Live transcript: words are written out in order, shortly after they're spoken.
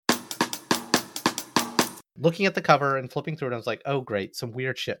looking at the cover and flipping through it, I was like, oh, great, some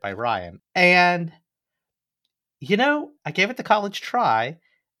weird shit by Ryan. And, I gave it the college try,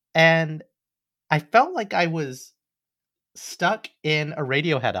 and I felt like I was stuck in a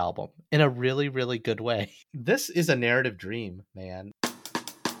Radiohead album in a really, really good way. This is a narrative dream, man.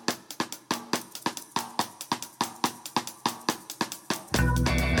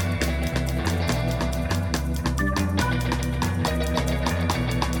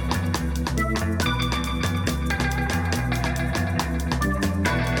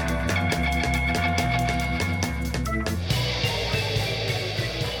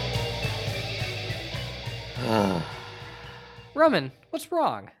 Roman, what's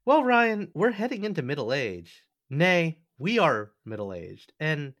wrong? Well, Ryan, we're heading into middle age. Nay, we are middle aged.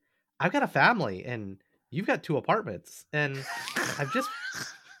 And I've got a family, and you've got 2 apartments. And I've just.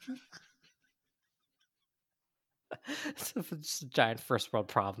 It's giant first world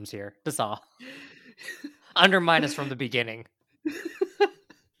problems here. That's all. Undermine us from the beginning.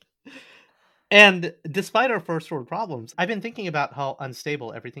 And despite our first world problems, I've been thinking about how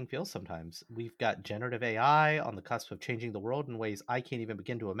unstable everything feels sometimes. We've got generative AI on the cusp of changing the world in ways I can't even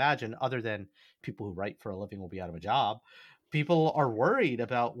begin to imagine, other than people who write for a living will be out of a job. People are worried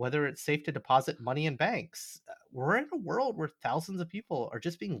about whether it's safe to deposit money in banks. We're in a world where thousands of people are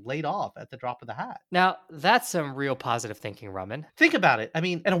just being laid off at the drop of the hat. Now, that's some real positive thinking, Roman. Think about it. I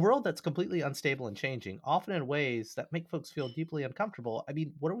mean, in a world that's completely unstable and changing, often in ways that make folks feel deeply uncomfortable, I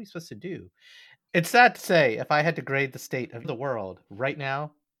mean, what are we supposed to do? It's sad to say, if I had to grade the state of the world right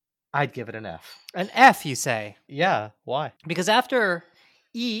now, I'd give it an F. An F, you say? Yeah, why? Because after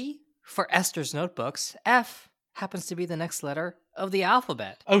E for Esther's notebooks, F happens to be the next letter of the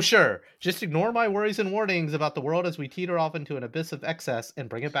alphabet. Oh, sure. Just ignore my worries and warnings about the world as we teeter off into an abyss of excess and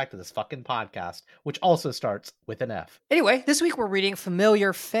bring it back to this fucking podcast, which also starts with an F. Anyway, this week we're reading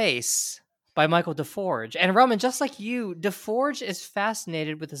Familiar Face by Michael DeForge. And Roman, just like you, DeForge is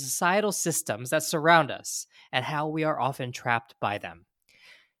fascinated with the societal systems that surround us and how we are often trapped by them.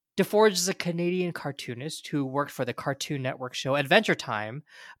 DeForge is a Canadian cartoonist who worked for the Cartoon Network show Adventure Time,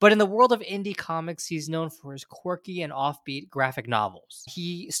 but in the world of indie comics, he's known for his quirky and offbeat graphic novels.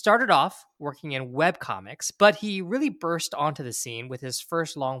 He started off working in webcomics, but he really burst onto the scene with his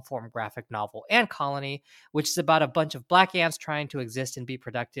first long-form graphic novel, Ant Colony, which is about a bunch of black ants trying to exist and be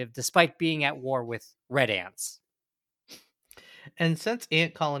productive despite being at war with red ants. And since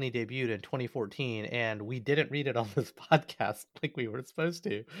Ant Colony debuted in 2014, and we didn't read it on this podcast like we were supposed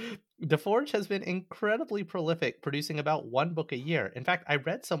to, DeForge has been incredibly prolific, producing about 1 book a year. In fact, I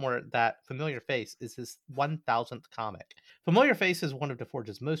read somewhere that Familiar Face is his 1,000th comic. Familiar Face is one of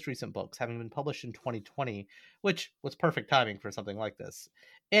DeForge's most recent books, having been published in 2020, which was perfect timing for something like this.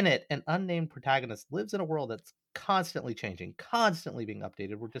 In it, an unnamed protagonist lives in a world that's constantly changing, constantly being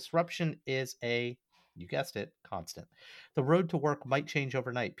updated, where disruption is you guessed it, constant. The road to work might change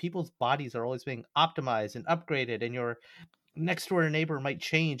overnight. People's bodies are always being optimized and upgraded, and your next door neighbor might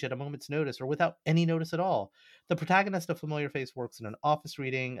change at a moment's notice or without any notice at all. The protagonist of Familiar Face works in an office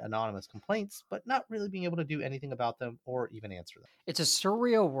reading anonymous complaints, but not really being able to do anything about them or even answer them. It's a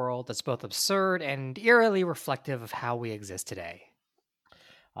surreal world that's both absurd and eerily reflective of how we exist today.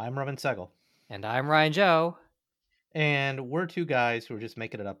 I'm Roman Segel. And I'm Ryan Joe. And we're 2 guys who are just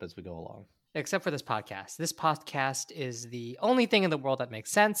making it up as we go along. Except for this podcast. This podcast is the only thing in the world that makes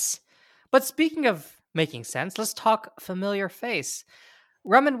sense. But speaking of making sense, let's talk Familiar Face.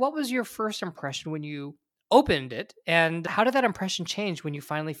 Roman, what was your first impression when you opened it? And how did that impression change when you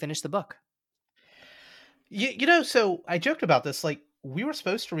finally finished the book? So I joked about this. Like, we were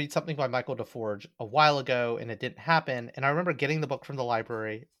supposed to read something by Michael DeForge a while ago, and it didn't happen. And I remember getting the book from the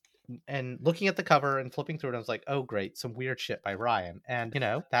library and looking at the cover and flipping through it, I was like, oh, great, some weird shit by Ryan. And,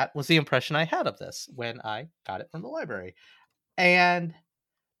 that was the impression I had of this when I got it from the library. And,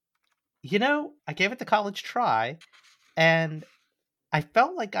 I gave it the college try, and I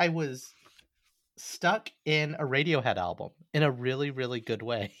felt like I was stuck in a Radiohead album in a really, really good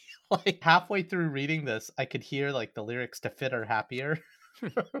way. Like, halfway through reading this, I could hear, like, the lyrics to Fit or Happier,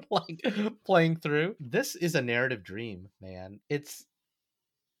 like, playing through. This is a narrative dream, man.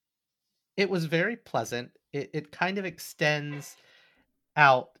 It was very pleasant. It kind of extends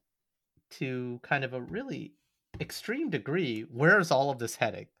out to kind of a really extreme degree. Where's all of this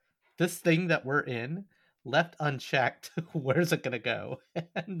heading? This thing that we're in, left unchecked, where's it going to go?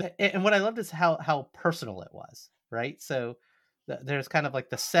 And what I loved is how personal it was, right? So there's kind of like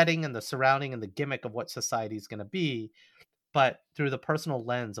the setting and the surrounding and the gimmick of what society is going to be, but through the personal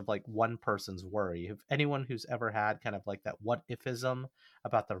lens of like one person's worry. If anyone who's ever had kind of like that what ifism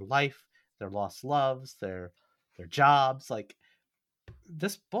about their life, their lost loves, their jobs, like,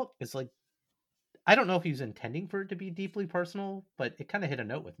 this book is like I don't know if he was intending for it to be deeply personal, but it kind of hit a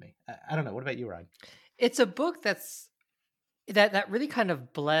note with me. I don't know. What about you, Ryan? It's a book that really kind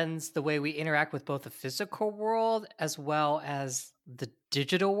of blends the way we interact with both the physical world as well as the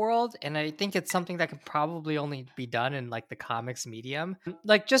digital world, and I think it's something that can probably only be done in like the comics medium.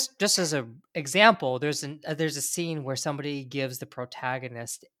 Like just as a example, there's a scene where somebody gives the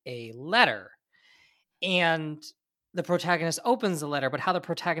protagonist a letter, and the protagonist opens the letter, but how the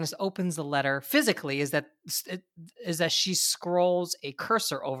protagonist opens the letter physically is that she scrolls a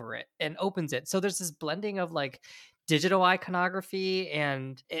cursor over it and opens it. So there's this blending of like digital iconography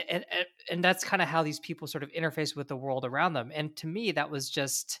and that's kind of how these people sort of interface with the world around them. And to me, that was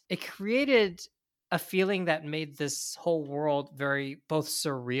just, it created a feeling that made this whole world very both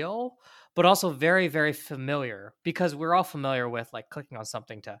surreal but also very very familiar, because we're all familiar with like clicking on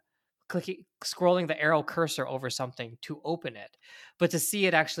something to scrolling the arrow cursor over something to open it. But to see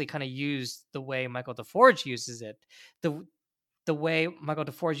it actually kind of used the way Michael DeForge uses it, the the way Michael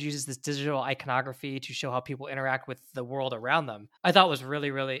DeForge uses this digital iconography to show how people interact with the world around them, I thought was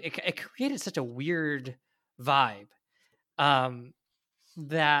really, really, it created such a weird vibe, um,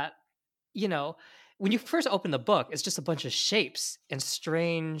 that, you know, when you first open the book, it's just a bunch of shapes and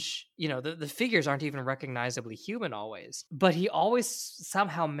strange, the figures aren't even recognizably human always, but he always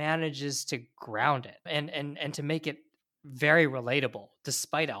somehow manages to ground it and to make it very relatable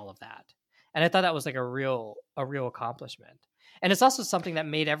despite all of that. And I thought that was like a real accomplishment. And it's also something that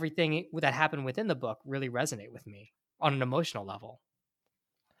made everything that happened within the book really resonate with me on an emotional level.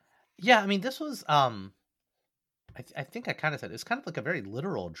 Yeah, I mean, this was I think I kind of said it's kind of like a very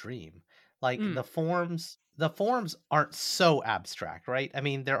literal dream. Like Mm. the forms aren't so abstract, right? I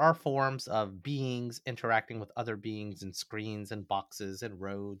mean, there are forms of beings interacting with other beings and screens and boxes and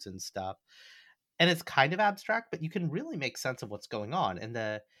roads and stuff. And it's kind of abstract, but you can really make sense of what's going on. And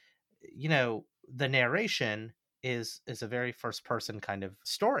the narration is a very first person kind of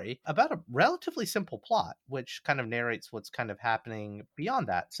story about a relatively simple plot, which kind of narrates what's kind of happening beyond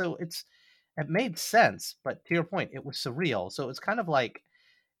that. So it made sense, but to your point, it was surreal. So it's kind of like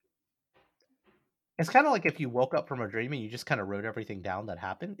if you woke up from a dream and you just kind of wrote everything down that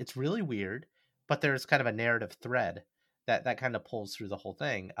happened. It's really weird, but there's kind of a narrative thread that kind of pulls through the whole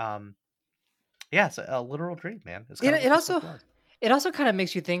thing. Yeah, it's a literal dream, man. It's It, kind of it what this book also was. it also kind of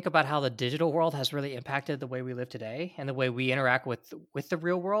makes you think about how the digital world has really impacted the way we live today and the way we interact with the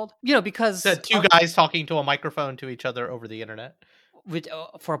real world. So Because two guys talking to a microphone to each other over the internet.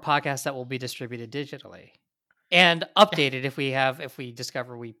 for a podcast that will be distributed digitally and Yeah. updated if we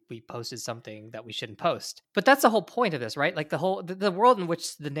discover we posted something that we shouldn't post. But that's the whole point of this, right? Like the world in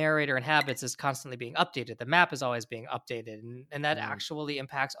which the narrator inhabits is constantly being updated. The map is always being updated, and that Mm. actually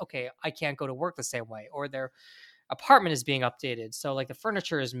impacts, okay, I can't go to work the same way, or their apartment is being updated, so like the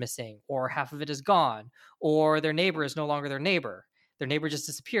furniture is missing or half of it is gone, or their neighbor is no longer their neighbor just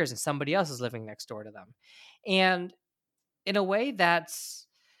disappears and somebody else is living next door to them. And in a way, that's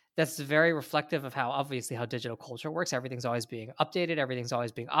very reflective of how, obviously, how digital culture works. Everything's always being updated, everything's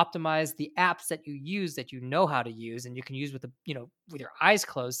always being optimized. The apps that you use, that you know how to use and you can use with with your eyes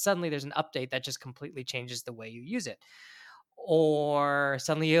closed, suddenly there's an update that just completely changes the way you use it, or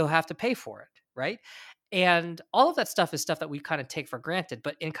suddenly you'll have to pay for it, right? And all of that stuff is stuff that we kind of take for granted.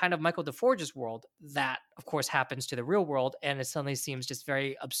 But in kind of Michael DeForge's world, that of course happens to the real world, and it suddenly seems just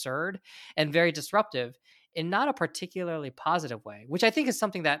very absurd and very disruptive in not a particularly positive way, which I think is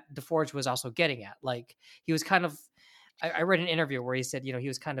something that DeForge was also getting at. Like, he was kind of, I read an interview where he said, he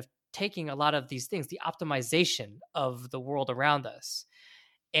was kind of taking a lot of these things, the optimization of the world around us,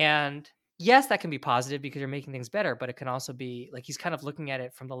 and yes, that can be positive because you're making things better, but it can also be like he's kind of looking at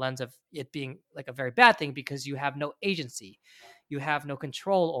it from the lens of it being like a very bad thing because you have no agency. You have no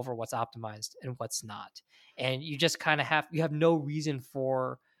control over what's optimized and what's not. And you just kind of you have no reason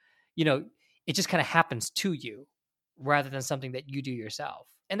for, you know, it just kind of happens to you rather than something that you do yourself.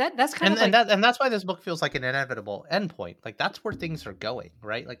 And that's kind And of and like, that and that's why this book feels like an inevitable endpoint. Like that's where things are going,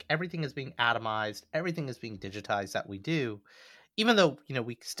 right? Like everything is being atomized, everything is being digitized that we do, even though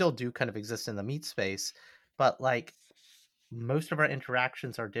we still do kind of exist in the meat space, but like most of our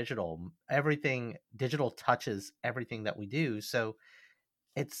interactions are digital. Everything digital touches everything that we do. So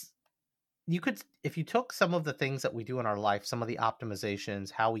it's you could if you took some of the things that we do in our life, some of the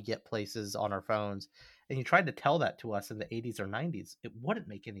optimizations, how we get places on our phones, and you tried to tell that to us in the 80s or 90s, it wouldn't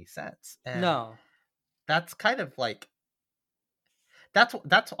make any sense. And no. that's kind of like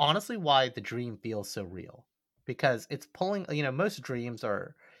that's honestly why the dream feels so real, because it's pulling, most dreams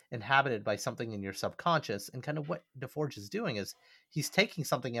are inhabited by something in your subconscious, and kind of what DeForge is doing is he's taking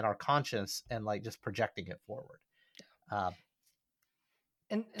something in our conscious and like just projecting it forward. uh,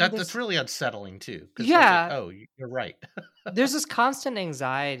 and That's there's really unsettling too, because it's like, yeah, oh, you're right. there's this constant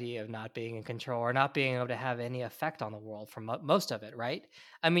anxiety of not being in control or not being able to have any effect on the world for most of it, right?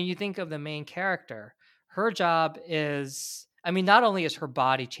 I mean, you think of the main character. Her job is, I mean, not only is her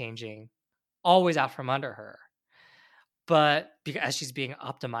body changing always out from under her, but because she's being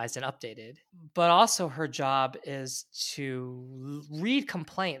optimized and updated, but also her job is to read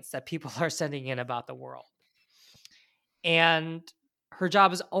complaints that people are sending in about the world. And her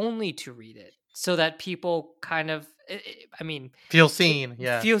job is only to read it so that people kind of, I mean, Feel seen,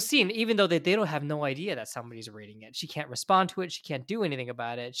 yeah. feel seen, even though they don't have no idea that somebody's reading it. She can't respond to it. She can't do anything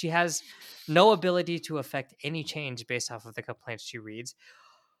about it. She has no ability to affect any change based off of the complaints she reads.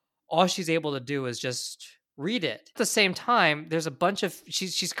 All she's able to do is just read it. At the same time, there's a bunch of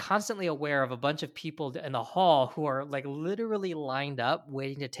she's constantly aware of a bunch of people in the hall who are like literally lined up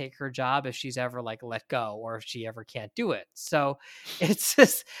waiting to take her job if she's ever like let go or if she ever can't do it. So it's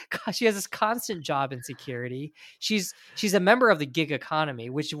just she has this constant job insecurity. She's a member of the gig economy,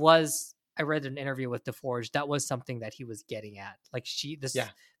 which was, I read an interview with DeForge, that was something that he was getting at. Like Yeah.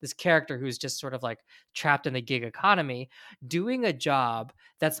 this character who's just sort of like trapped in the gig economy, doing a job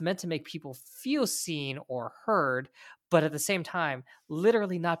that's meant to make people feel seen or heard, but at the same time,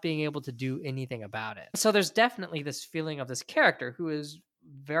 literally not being able to do anything about it. So there's definitely this feeling of this character who is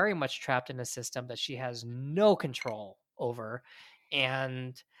very much trapped in a system that she has no control over,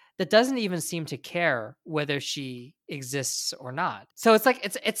 and that doesn't even seem to care whether she exists or not. So it's like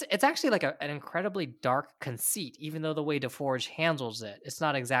it's actually like an incredibly dark conceit, even though the way DeForge handles it, it's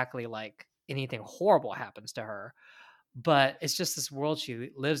not exactly like anything horrible happens to her, but it's just this world she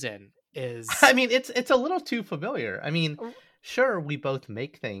lives in I is mean, it's a little too familiar. I mean, sure, we both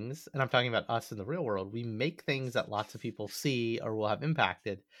make things, and I'm talking about us in the real world. We make things that lots of people see or will have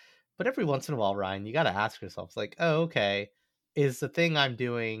impacted. But every once in a while, Ryan, you got to ask yourself, it's like, oh, okay, is the thing I'm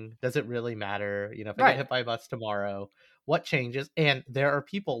doing, does it really matter? You know, if I get right. hit by a bus tomorrow, what changes? And there are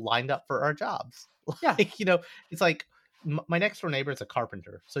people lined up for our jobs. Yeah. Like, it's like my next door neighbor is a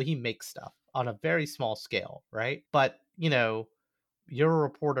carpenter, so he makes stuff on a very small scale, right? But, you're a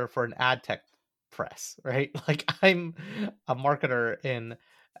reporter for an ad tech press, right? Like I'm a marketer in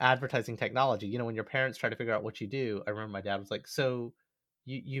advertising technology. When your parents try to figure out what you do, I remember my dad was like, "So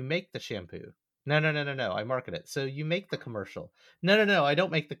you make the shampoo?" No, no, no, no, no. I market it. So you make the commercial? No, no, no. I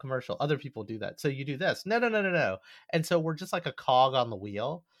don't make the commercial. Other people do that. So you do this? No, no, no, no, no. And so we're just like a cog on the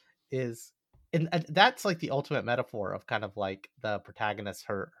wheel. Is and that's like the ultimate metaphor of kind of like the protagonist,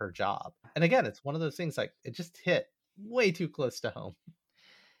 her job. And again, it's one of those things like it just hit way too close to home.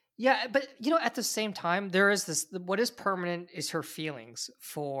 Yeah, but at the same time, there is this, what is permanent is her feelings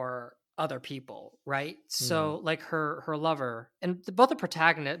for other people, right? Hmm. So like her lover and both the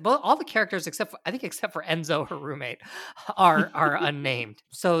protagonist, both all the characters except for, I think except for Enzo, her roommate, are unnamed.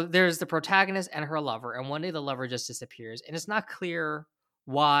 So there's the protagonist and her lover, and one day the lover just disappears, and it's not clear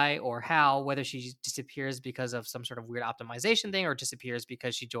why or how, whether she disappears because of some sort of weird optimization thing or disappears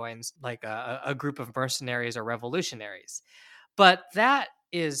because she joins like a group of mercenaries or revolutionaries. But that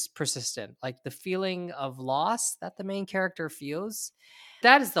is persistent. Like the feeling of loss that the main character feels,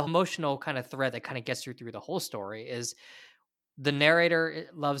 that is the emotional kind of thread that kind of gets through the whole story. Is the narrator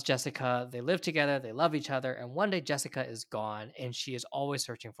loves Jessica, they live together, they love each other, and one day Jessica is gone and she is always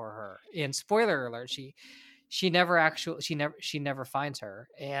searching for her. And spoiler alert, she never finds her,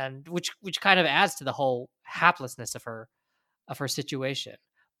 and which kind of adds to the whole haplessness of her situation.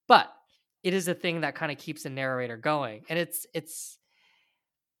 But it is a thing that kind of keeps the narrator going, and it's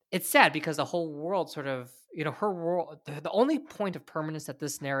sad because the whole world sort of, her world, the only point of permanence that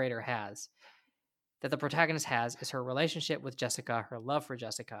this narrator has, that the protagonist has, is her relationship with Jessica, her love for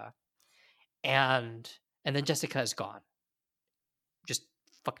Jessica, and then Jessica is gone, just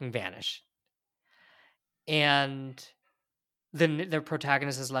fucking vanish, and then the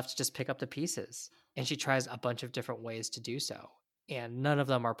protagonist is left to just pick up the pieces, and she tries a bunch of different ways to do so, and none of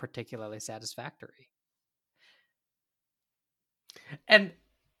them are particularly satisfactory. And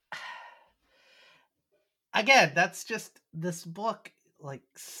again, that's just this book like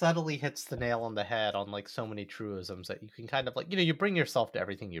subtly hits the nail on the head on like so many truisms that you can kind of like, you bring yourself to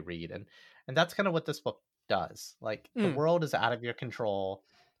everything you read, and that's kind of what this book does. Like the Mm. world is out of your control.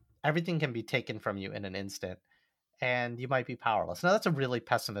 Everything can be taken from you in an instant, and you might be powerless. Now that's a really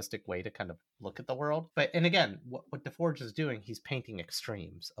pessimistic way to kind of look at the world. And again, what DeForge is doing, he's painting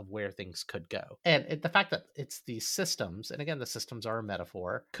extremes of where things could go. And the fact that it's these systems, and again, the systems are a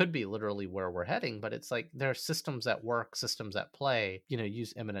metaphor, could be literally where we're heading, but it's like there are systems at work, systems at play.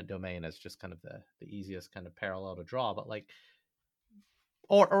 Use imminent domain as just kind of the easiest kind of parallel to draw, but like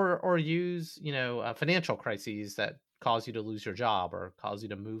or use financial crises that cause you to lose your job, or cause you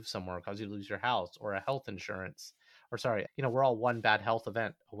to move somewhere, or cause you to lose your house, or a health insurance. Or sorry, we're all one bad health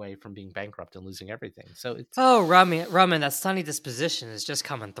event away from being bankrupt and losing everything. So it's Oh, Ramen, that sunny disposition is just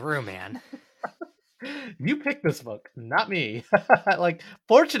coming through, man. you picked this book, not me. Like,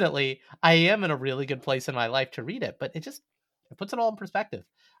 fortunately, I am in a really good place in my life to read it, but it puts it all in perspective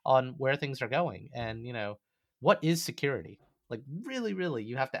on where things are going. And, what is security? Like, really, really,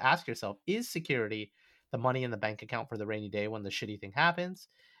 you have to ask yourself, is security the money in the bank account for the rainy day when the shitty thing happens?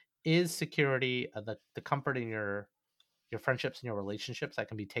 Is security the comfort in your friendships and your relationships that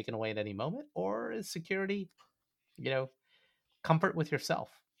can be taken away at any moment? Or is security, you know, comfort with yourself?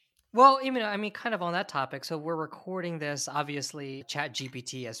 Well, kind of on that topic. So we're recording this. Obviously, Chat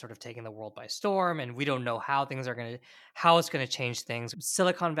GPT has sort of taken the world by storm, and we don't know how it's gonna change things.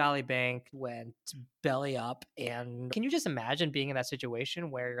 Silicon Valley Bank went belly up, and can you just imagine being in that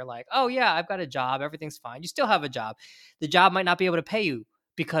situation where you're like, "Oh yeah, I've got a job, everything's fine." You still have a job. The job might not be able to pay you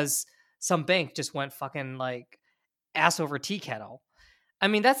because some bank just went fucking like ass over tea kettle.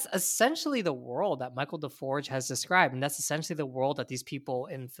 That's essentially the world that Michael DeForge has described, and that's essentially the world that these people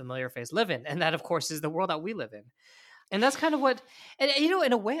in Familiar Face live in, and that, of course, is the world that we live in. And that's kind of what, and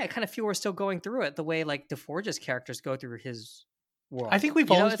in a way, I kind of feel we're still going through it the way like DeForge's characters go through his I world. think we've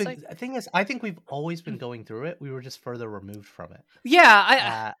always It's been. like, The thing is, I think we've always been going through it. We were just further removed from it.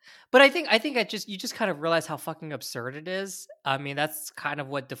 yeah, Uh, but I think you just kind of realize how fucking absurd it is. That's kind of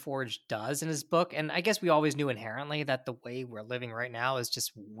what DeForge does in his book, and I guess we always knew inherently that the way we're living right now is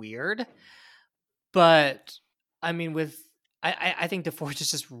just weird. But with I think DeForge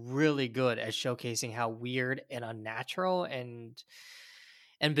is just really good at showcasing how weird and unnatural and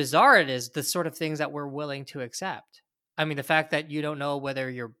bizarre it is, the sort of things that we're willing to accept. The fact that you don't know whether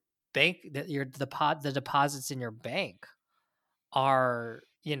your bank that your the deposits in your bank are,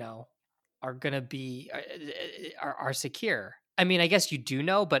 are going to be are secure. I guess you do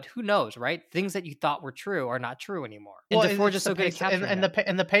know, but who knows, right? Things that you thought were true are not true anymore. And well, DeForge it's is the so good at pace, and capturing and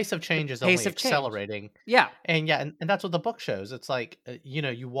that. the pace of The change is pace only of change. accelerating. Yeah. And yeah, and that's what the book shows. It's like,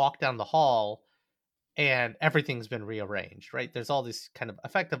 you walk down the hall and everything's been rearranged, right? There's all these kind of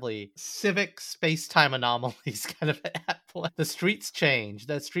effectively civic space-time anomalies kind of at play. The streets change.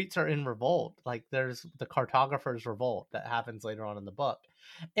 The streets are in revolt. Like, there's the cartographers' revolt that happens later on in the book.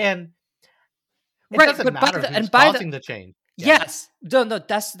 And it Right, doesn't but by matter the who's and by the causing the change. Yeah. yes. No,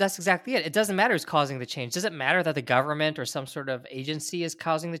 that's exactly it. It doesn't matter who's causing the change. Does it matter that the government or some sort of agency is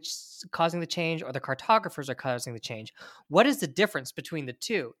causing the change, or the cartographers are causing the change? What is the difference between the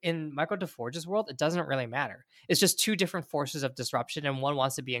two? In Michael DeForge's world, it doesn't really matter. It's just two different forces of disruption, and one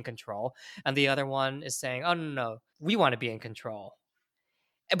wants to be in control, and the other one is saying, "Oh no, we want to be in control."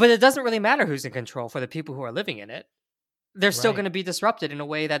 But it doesn't really matter who's in control for the people who are living in it. They're still going Right. to be disrupted in a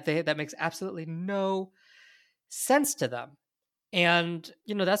way that makes absolutely no sense to them. And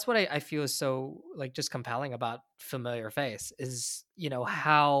that's what I feel is so like just compelling about Familiar Face is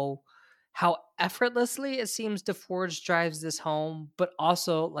how effortlessly it seems DeForge drives this home, but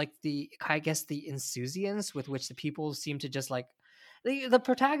also like I guess the insouciance with which the people seem to just like the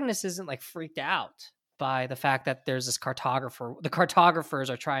protagonist isn't like freaked out by the fact that there's this cartographer. The cartographers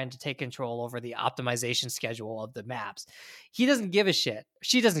are trying to take control over the optimization schedule of the maps. He doesn't give a shit.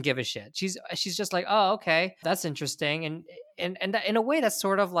 She doesn't give a shit. She's just like, oh, okay, that's interesting. And in a way, that's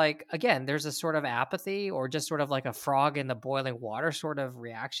sort of like, again, there's a sort of apathy or just sort of like a frog in the boiling water sort of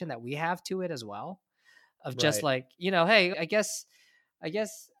reaction that we have to it as well. Of just Right. like, hey, I guess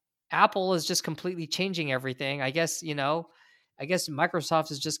Apple is just completely changing everything. I guess Microsoft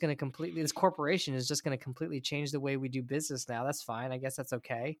is just going to this corporation is just going to completely change the way we do business now. That's fine. I guess that's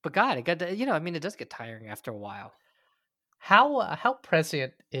okay. But God, it does get tiring after a while. How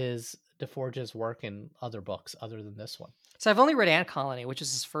prescient is DeForge's work in other books other than this one? So I've only read Ant Colony, which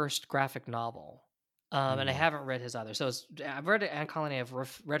is his first graphic novel. And I Mm. haven't read his other. So I've read Ant Colony. I've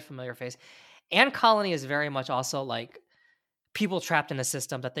read Familiar Face. Ant Colony is very much also like people trapped in a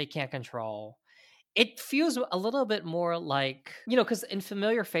system that they can't control. It feels a little bit more like, because in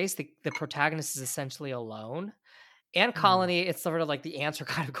Familiar Face, the protagonist is essentially alone. Ant Mm. Colony, it's sort of like the ants are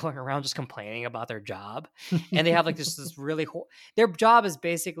kind of going around just complaining about their job. And they have like this really, their job is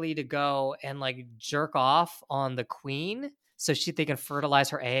basically to go and like jerk off on the queen so they can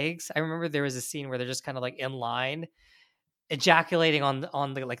fertilize her eggs. I remember there was a scene where they're just kind of like in line ejaculating on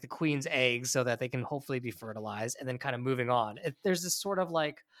the like the queen's eggs so that they can hopefully be fertilized and then kind of moving on. There's this sort of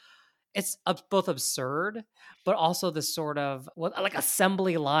like, it's both absurd, but also this sort of like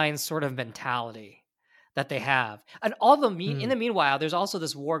assembly line sort of mentality that they have. And in Mm. the meanwhile, there's also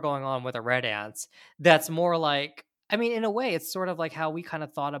this war going on with the Red Ants that's more like, in a way, it's sort of like how we kind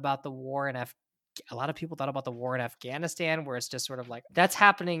of thought about the war in a lot of people thought about the war in Afghanistan, where it's just sort of like that's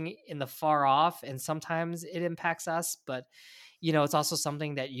happening in the far off, and sometimes it impacts us, but it's also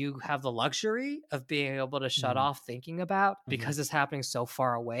something that you have the luxury of being able to shut Mhm, off thinking about mhm, because it's happening so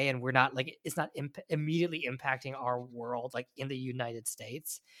far away, and we're not like it's not immediately impacting our world like in the United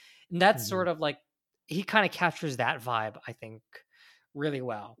States. And that's mhm. sort of like he kind of captures that vibe, I think, really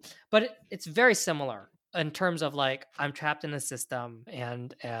well. But it's very similar in terms of like I'm trapped in the system,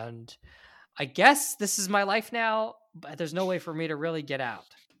 and I guess this is my life now, but there's no way for me to really get out.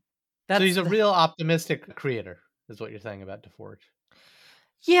 So That's he's a real optimistic creator, is what you're saying about DeForge.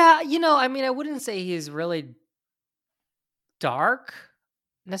 yeah, I mean, I wouldn't say he's really dark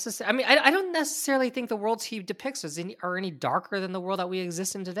necessarily. I mean, I don't necessarily think the worlds he depicts are any darker than the world that we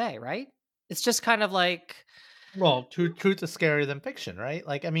exist in today, right? It's just kind of like Well, truth is scarier than fiction, right?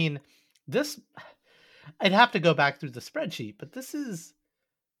 Like, I mean, this I'd have to go back through the spreadsheet, but this is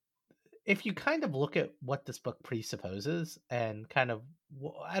if you kind of look at what this book presupposes and kind of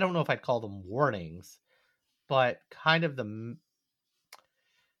I don't know if I'd call them warnings, but kind of the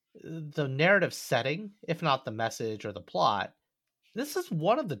narrative setting, if not the message or the plot, this is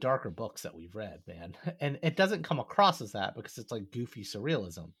one of the darker books that we've read, man. And it doesn't come across as that because it's like goofy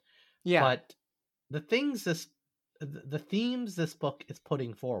surrealism. yeah. But the things this the themes this book is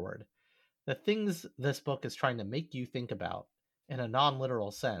putting forward, the things this book is trying to make you think about in a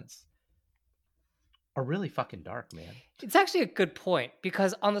non-literal sense are really fucking dark, man. It's actually a good point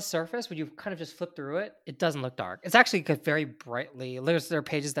because on the surface, when you kind of just flip through it, it doesn't look dark. It's actually very brightly. There are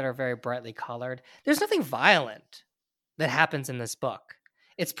pages that are very brightly colored. There's nothing violent that happens in this book.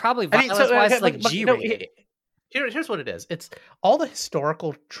 It's probably I mean, so violence wise like but no, G-rated. here's what it is. It's all the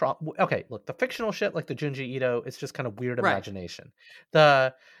historical okay, look, the fictional shit like the Junji Ito, it's just kind of weird Right. imagination.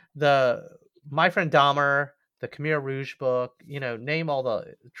 The the My Friend Dahmer, the Khmer Rouge book, name all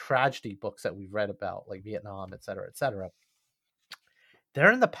the tragedy books that we've read about, like Vietnam, et cetera, et cetera.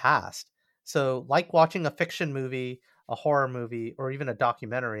 They're in the past. So, like watching a fiction movie, a horror movie, or even a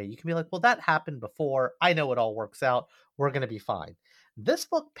documentary, you can be like, well, that happened before. I know it all works out. We're going to be fine. This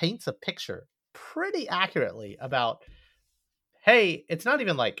book paints a picture pretty accurately about, hey, it's not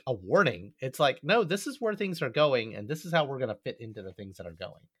even like a warning. It's like, no, this is where things are going, and this is how we're going to fit into the things that are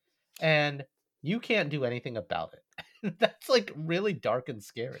going. And you can't do anything about it. That's like really dark and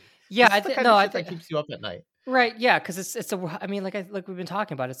scary. Yeah, This is the kind no, of I shit that think keeps you up at night. right, yeah, because I mean, like we've been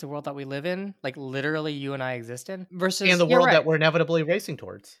talking about, it's the world that we live in, like literally you and I exist in. And Versus, the you're world right, that we're inevitably racing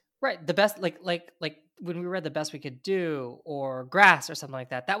towards. right. The best, like when we read the best we could do or Grass or something like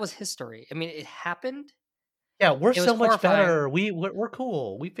that. That was history. I mean, it happened. Yeah, we're It was so much horrifying, better. We're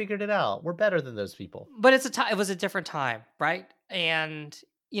cool. We figured it out. We're better than those people. but it's a time. It was a different time, right? And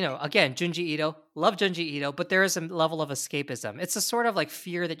again, Junji Ito, love Junji Ito, but there is a level of escapism. It's a sort of like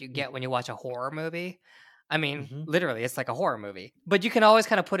fear that you get when you watch a horror movie. I mean, Mm-hmm. literally, it's like a horror movie. But you can always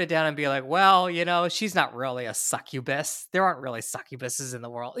kind of put it down and be like, well, she's not really a succubus. There aren't really succubuses in the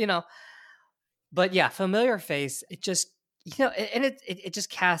world. But yeah, familiar face, it just and it just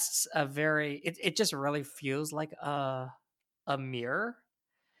casts a very it just really feels like a mirror.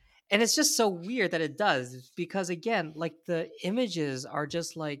 And it's just so weird that it does because again, like the images are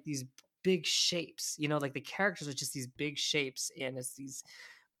just like these big shapes, like the characters are just these big shapes and it's these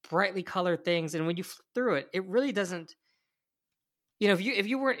brightly colored things. And when you flip through it, it really doesn't, if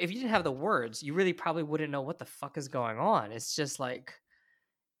you didn't have the words, you really probably wouldn't know what the fuck is going on. It's just like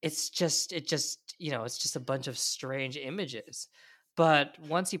it's just a bunch of strange images. But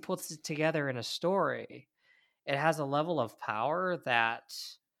once he puts it together in a story, it has a level of power that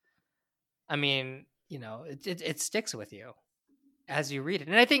I mean, it sticks with you as you read it.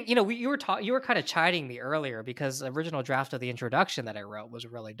 And I think you were kind of chiding me earlier because the original draft of the introduction that I wrote was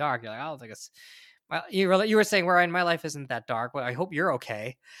really dark. You're like, I don't think it's. Well, you were saying, "Ryan, my life isn't that dark." Well, I hope you're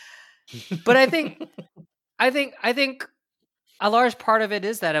okay. But I think a large part of it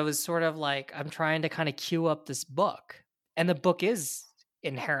is that I was sort of like I'm trying to kind of queue up this book, and the book is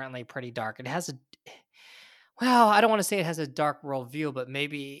inherently pretty dark. It has a well, I don't want to say it has a dark worldview, but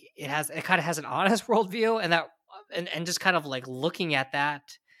maybe it kind of has an honest worldview, and and just kind of like looking at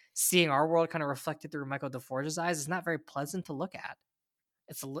that, seeing our world kind of reflected through Michael DeForge's eyes is not very pleasant to look at.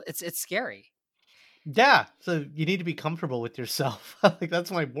 It's scary. Yeah, so you need to be comfortable with yourself. Like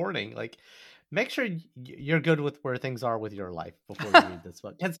that's my warning. Like, make sure you're good with where things are with your life before you read this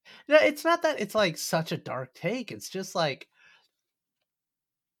book. It's not that it's like such a dark take. It's just like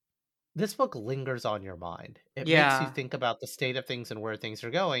this book lingers on your mind. It makes you Yeah, think about the state of things and where things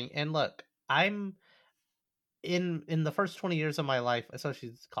are going. And look, I'm in the first 20 years of my life,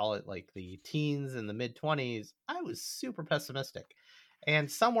 especially call it like the teens and the mid 20s, I was super pessimistic. And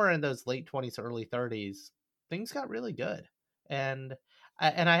somewhere in those late 20s, early 30s, things got really good. And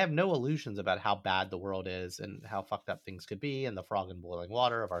I have no illusions about how bad the world is and how fucked up things could be, and the frog in boiling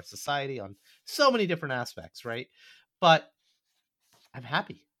water of our society on so many different aspects, right? But I'm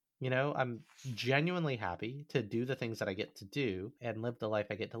happy. I'm genuinely happy to do the things that I get to do and live the life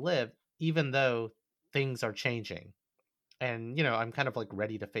I get to live, even though things are changing. And, I'm kind of like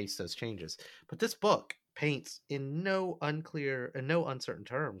ready to face those changes. But this book paints in no unclear and no uncertain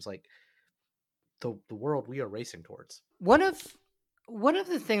terms like the world we are racing towards. One of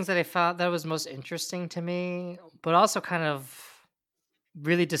the things that I found that was most interesting to me, but also kind of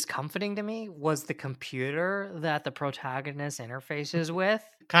really discomforting to me, was the computer that the protagonist interfaces with.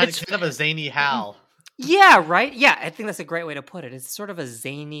 Kind of, It's kind of a zany Hal. Yeah, right? Yeah, I think that's a great way to put it. It's sort of a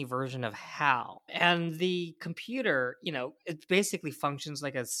zany version of Hal. And the computer, it basically functions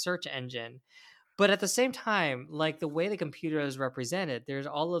like a search engine. But at the same time, like the way the computer is represented, there's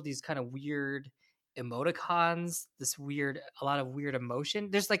all of these kind of weird emoticons, a lot of weird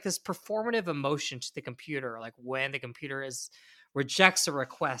emotion. There's like this performative emotion to the computer, like when the computer rejects a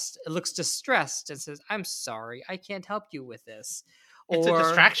request, it looks distressed and says, "I'm sorry, I can't help you with this." It's a Or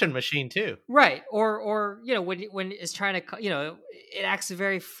distraction machine too. right, or when it's trying to, it acts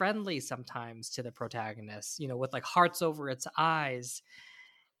very friendly sometimes to the protagonist, with like hearts over its eyes,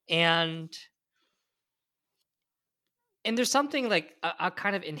 and there's something like a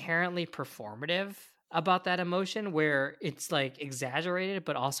kind of inherently performative about that emotion, where it's like exaggerated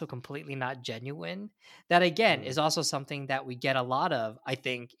but also completely not genuine. That again Mm. is also something that we get a lot of, I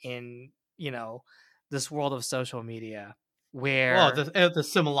think, in this world of social media, Well, where the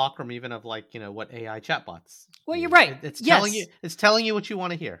simulacrum even of like what AI chatbots well, you're use. right. It's telling you Yes. it's telling you what you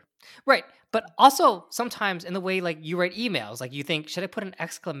want to hear. Right. But also sometimes in the way like you write emails, like you think, should I put an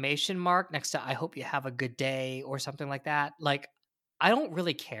exclamation mark next to "I hope you have a good day" or something like that? Like, I don't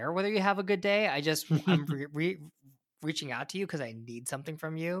really care whether you have a good day. I'm reaching out to you because I need something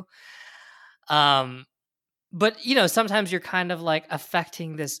from you. Um, but sometimes you're kind of like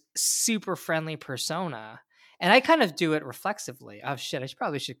affecting this super friendly persona. And I kind of do it reflexively. Oh shit,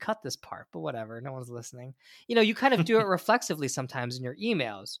 probably should cut this part, but whatever. No one's listening. You kind of do it reflexively sometimes in your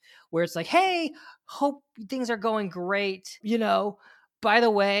emails, where it's like, "Hey, hope things are going great. By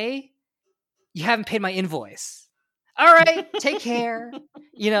the way, you haven't paid my invoice. All right, take care."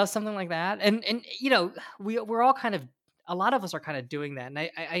 Something like that. And we're all kind of, a lot of us are kind of doing that. And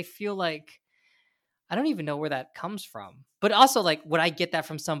I feel like I don't even know where that comes from. But also, like, would I get that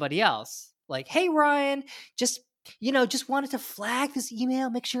from somebody else? Like, "Hey, Ryan, just wanted to flag this email.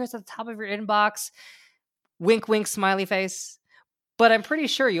 Make sure it's at the top of your inbox. Wink, wink, smiley face." But I'm pretty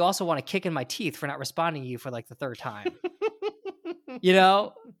sure you also want to kick in my teeth for not responding to you for like the third time, you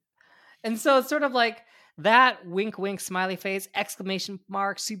know? And so it's sort of like that wink, wink, smiley face, exclamation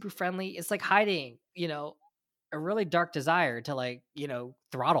mark, super friendly. It's like hiding, a really dark desire to like,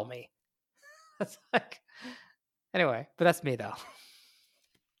 throttle me. It's like, anyway, but that's me though.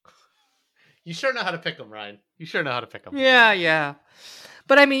 You sure know how to pick them, Ryan. You sure know how to pick them. Yeah.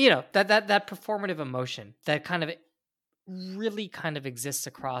 But I mean, that performative emotion that kind of really kind of exists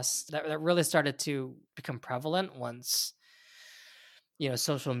across, that really started to become prevalent once,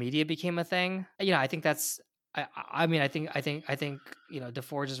 social media became a thing. I think that's I mean, I think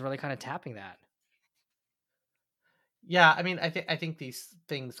DeForge is really kind of tapping that. Yeah, I mean, I think these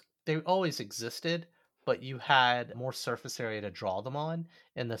things, they always existed, but you had more surface area to draw them on,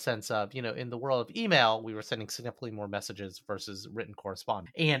 in the sense of, in the world of email, we were sending significantly more messages versus written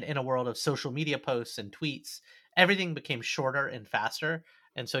correspondence. And in a world of social media posts and tweets, everything became shorter and faster.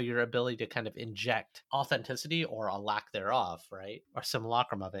 And so your ability to kind of inject authenticity, or a lack thereof, right? Or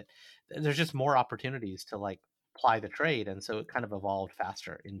simulacrum of it, there's just more opportunities to like ply the trade. And so it kind of evolved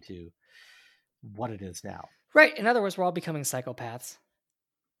faster into what it is now. Right. In other words, we're all becoming psychopaths.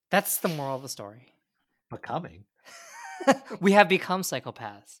 That's the moral of the story. Becoming. We have become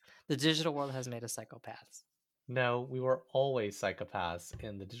psychopaths. The digital world has made us psychopaths. No, we were always psychopaths,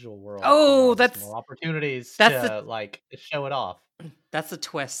 and the digital world Oh, allows us more opportunities that's the to like show it off. that's the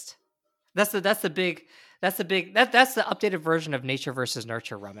twist. That's the updated version of nature versus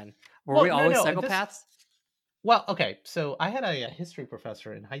nurture, Roman. Were Well, we no, always no. psychopaths? Well, okay. So I had a history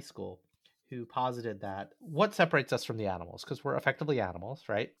professor in high school who posited that what separates us from the animals, because we're effectively animals,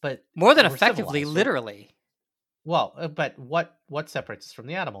 right? But More than we're effectively, civilized. literally. Well, but what separates us from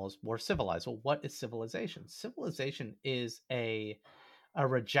the animals? We're civilized. Well, what is civilization? Civilization is a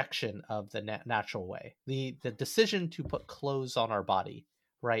rejection of the natural way. The decision to put clothes on our body,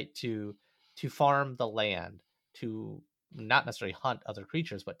 right? To farm the land, to not necessarily hunt other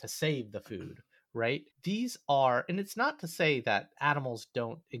creatures, but to save the food, right? These are, and it's not to say that animals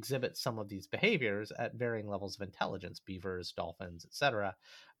don't exhibit some of these behaviors at varying levels of intelligence, beavers, dolphins, etc.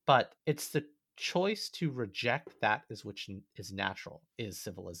 But it's the choice to reject that is which is natural, is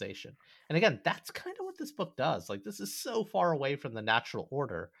civilization. And again, that's kind of what this book does. Like, this is so far away from the natural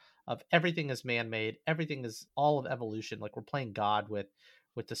order of everything is man-made, everything is all of evolution. Like, we're playing God with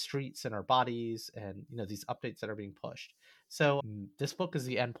the streets and our bodies, and these updates that are being pushed. So this book is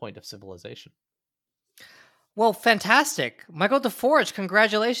the endpoint of civilization. Well, fantastic, Michael DeForge.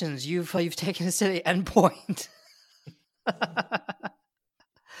 Congratulations, you've taken us to the end point.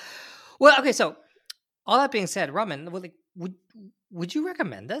 Well, okay. So, all that being said, Raman, would you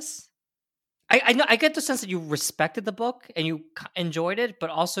recommend this? I know I get the sense that you respected the book and you enjoyed it, but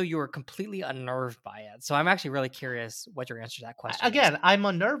also you were completely unnerved by it. So I'm actually really curious what your answer to that question Again, is. I'm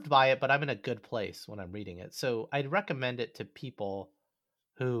unnerved by it, but I'm in a good place when I'm reading it. So I'd recommend it to people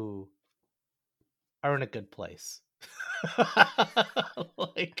who are in a good place.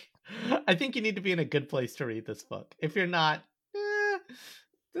 Like, I think you need to be in a good place to read this book. If you're not,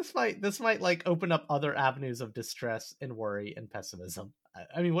 this might like open up other avenues of distress and worry and pessimism.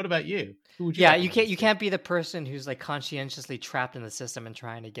 I mean, what about you? Who would you? Yeah, you can't be the person who's like conscientiously trapped in the system and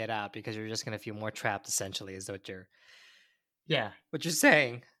trying to get out, because you're just going to feel more trapped. Essentially, is what you're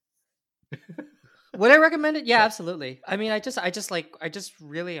saying. Would I recommend it? Yeah, Sure. absolutely. I mean, I just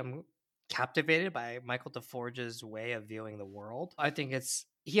really am captivated by Michael DeForge's way of viewing the world. I think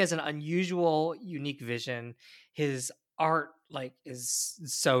he has an unusual, unique vision. His art is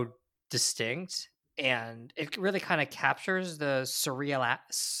so distinct, and it really kind of captures the surreal.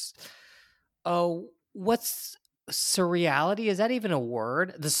 Oh, what's surreality? Is that even a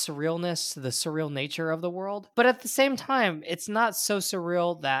word? The surrealness, the surreal nature of the world. But at the same time, it's not so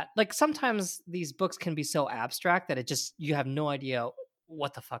surreal that, like, sometimes these books can be so abstract that you have no idea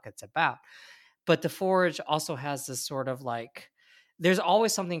what the fuck it's about. But DeForge also has this sort of like, there's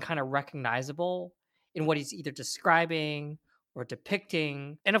always something kind of recognizable in what he's either describing or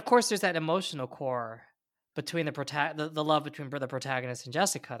depicting. And of course, there's that emotional core between the love between the protagonist and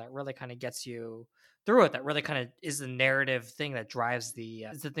Jessica that really kind of gets you through it. That really kind of is the narrative thing that drives the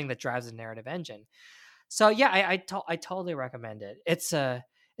narrative engine. So yeah, I totally recommend it. It's a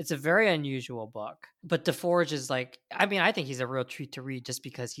very unusual book, but DeForge is like, I mean, I think he's a real treat to read just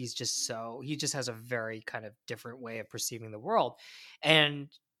because he just has a very kind of different way of perceiving the world, and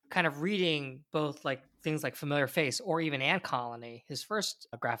kind of reading both like things like Familiar Face or even Ant Colony, his first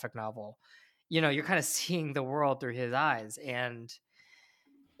graphic novel. You're kind of seeing the world through his eyes, and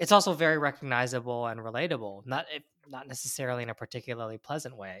it's also very recognizable and relatable. Not necessarily in a particularly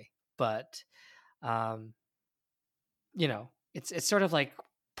pleasant way, but it's sort of like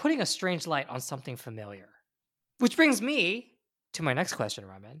putting a strange light on something familiar. Which brings me to my next question,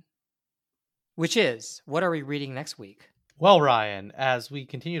 Raman, which is, what are we reading next week? Well, Ryan, as we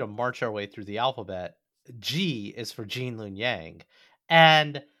continue to march our way through the alphabet, G is for Jean Lun Yang.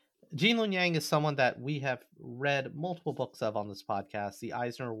 And Jean Lun Yang is someone that we have read multiple books of on this podcast, the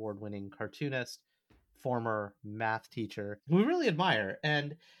Eisner Award-winning cartoonist, former math teacher, who we really admire.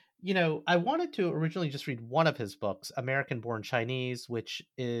 And, I wanted to originally just read one of his books, American Born Chinese, which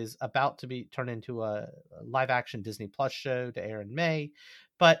is about to be turned into a live-action Disney Plus show to air in May.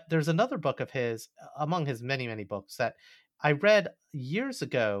 But there's another book of his, among his many, many books, that I read years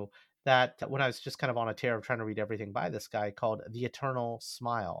ago, that when I was just kind of on a tear of trying to read everything by this guy, called The Eternal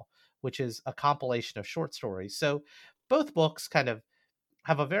Smile, which is a compilation of short stories. So both books kind of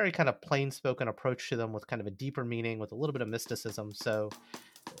have a very kind of plain spoken approach to them, with kind of a deeper meaning, with a little bit of mysticism. So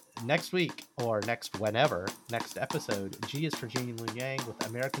next week, or next episode, G is for Jean Lun Yang, with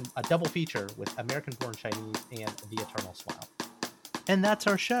a double feature with American Born Chinese and The Eternal Smile. And that's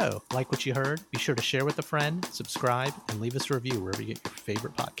our show. Like what you heard? Be sure to share with a friend, subscribe, and leave us a review wherever you get your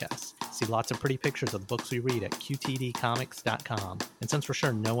favorite podcasts. See lots of pretty pictures of the books we read at qtdcomics.com. And since we're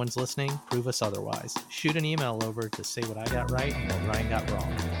sure no one's listening, prove us otherwise. Shoot an email over to say what I got right and what Ryan got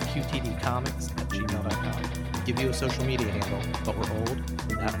wrong. qtdcomics@gmail.com. Give you a social media handle, but we're old,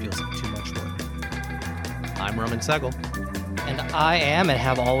 and that feels like too much work. I'm Roman Segel. And I am and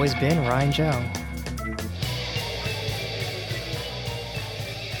have always been Ryan Joe.